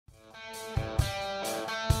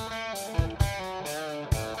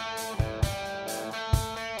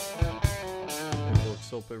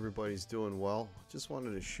everybody's doing well. Just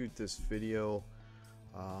wanted to shoot this video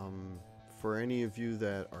for any of you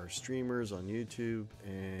that are streamers on YouTube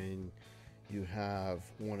and you have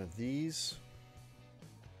one of these.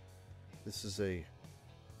 This is you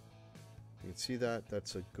can see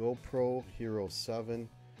that's a GoPro Hero 7.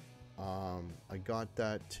 I got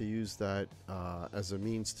that to use that as a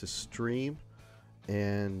means to stream,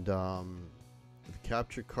 and the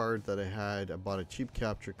capture card that I had, I bought a cheap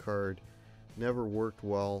capture card, never worked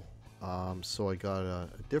well, so I got a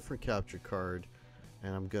different capture card,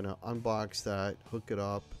 and I'm gonna unbox that, hook it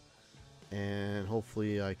up, and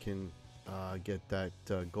hopefully I can get that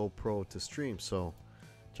GoPro to stream. So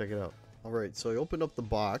check it out. Alright, so I opened up the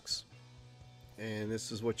box and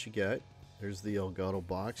this is what you get. There's the Elgato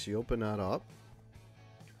box. You open that up.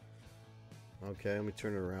 Okay, let me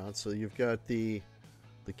turn it around. So you've got the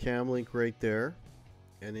Camlink right there,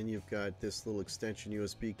 and then you've got this little extension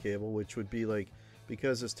USB cable, which would be like,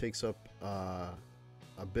 because this takes up a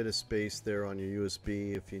bit of space there on your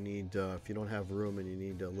USB, if you don't have room and you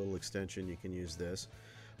need a little extension, you can use this.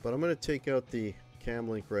 But I'm going to take out the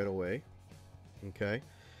Camlink right away. Okay,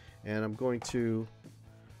 and I'm going to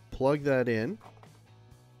plug that in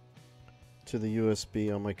to the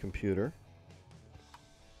USB on my computer,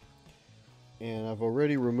 and I've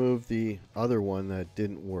already removed the other one that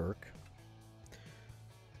didn't work,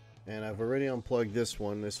 and I've already unplugged this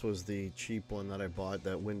one. This was the cheap one that I bought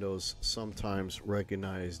that Windows sometimes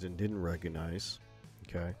recognized and didn't recognize.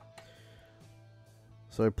 Okay,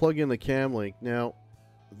 so I plug in the Camlink. Now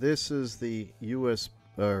this is the USB.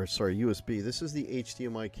 This is the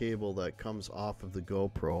HDMI cable that comes off of the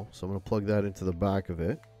GoPro, so I'm going to plug that into the back of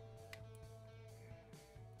it.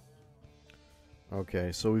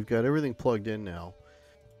 Okay, so we've got everything plugged in now.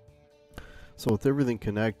 So with everything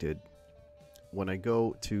connected, when I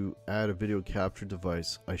go to add a video capture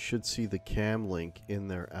device, I should see the Camlink in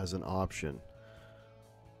there as an option.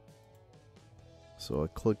 So I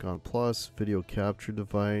click on plus, video capture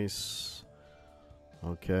device.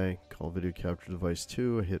 Okay, call video capture device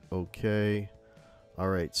 2, I hit OK.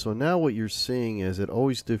 Alright, so now what you're seeing is it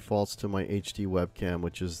always defaults to my HD webcam,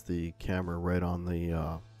 which is the camera right on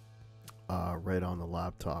the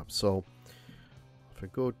laptop. So if I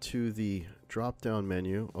go to the drop down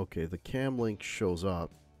menu, okay, the Camlink shows up,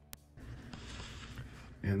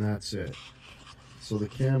 and that's it. So the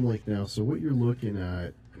Camlink now, so what you're looking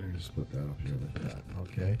at, let me just put that up here like that.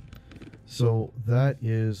 Okay, so that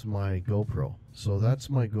is my GoPro. So that's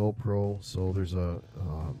my GoPro. So there's a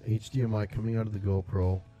HDMI coming out of the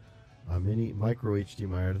GoPro, a micro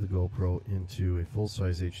HDMI out of the GoPro into a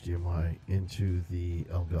full-size HDMI into the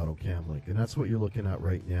Elgato Camlink, and that's what you're looking at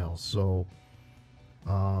right now. So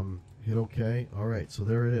hit OK. Alright, so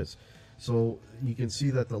there it is. So you can see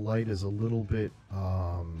that the light is a little bit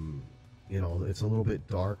it's a little bit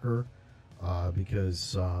darker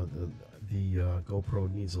because the GoPro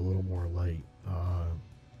needs a little more light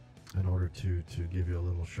in order to give you a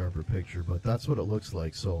little sharper picture, but that's what it looks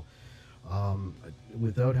like. So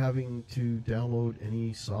without having to download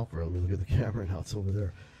any software, let me look at the camera now, it's over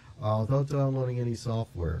there. Without downloading any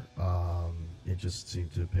software, it just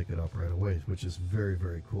seemed to pick it up right away, which is very,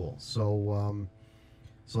 very cool. So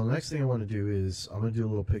so the next thing I want to do is I'm going to do a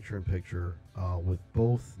little picture-in-picture with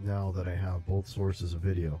both, now that I have both sources of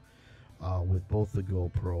video, with both the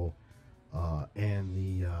GoPro and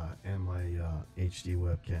my HD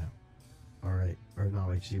webcam. Alright, or not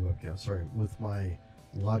HD webcam, sorry, with my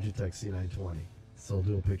Logitech C920. So I'll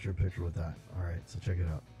do a picture-in-picture with that. Alright, so check it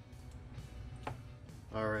out.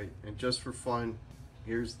 Alright, and just for fun,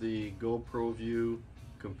 here's the GoPro view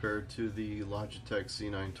compared to the Logitech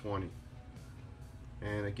C920.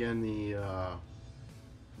 And again, the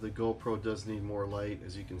GoPro does need more light,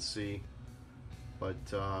 as you can see, but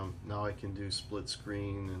now I can do split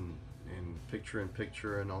screen and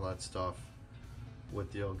picture-in-picture and all that stuff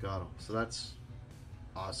with the Elgato. So that's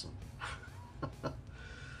awesome.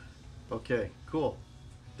 Okay, cool.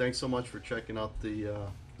 Thanks so much for checking out the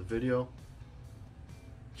video.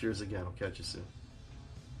 Cheers again. I'll catch you soon.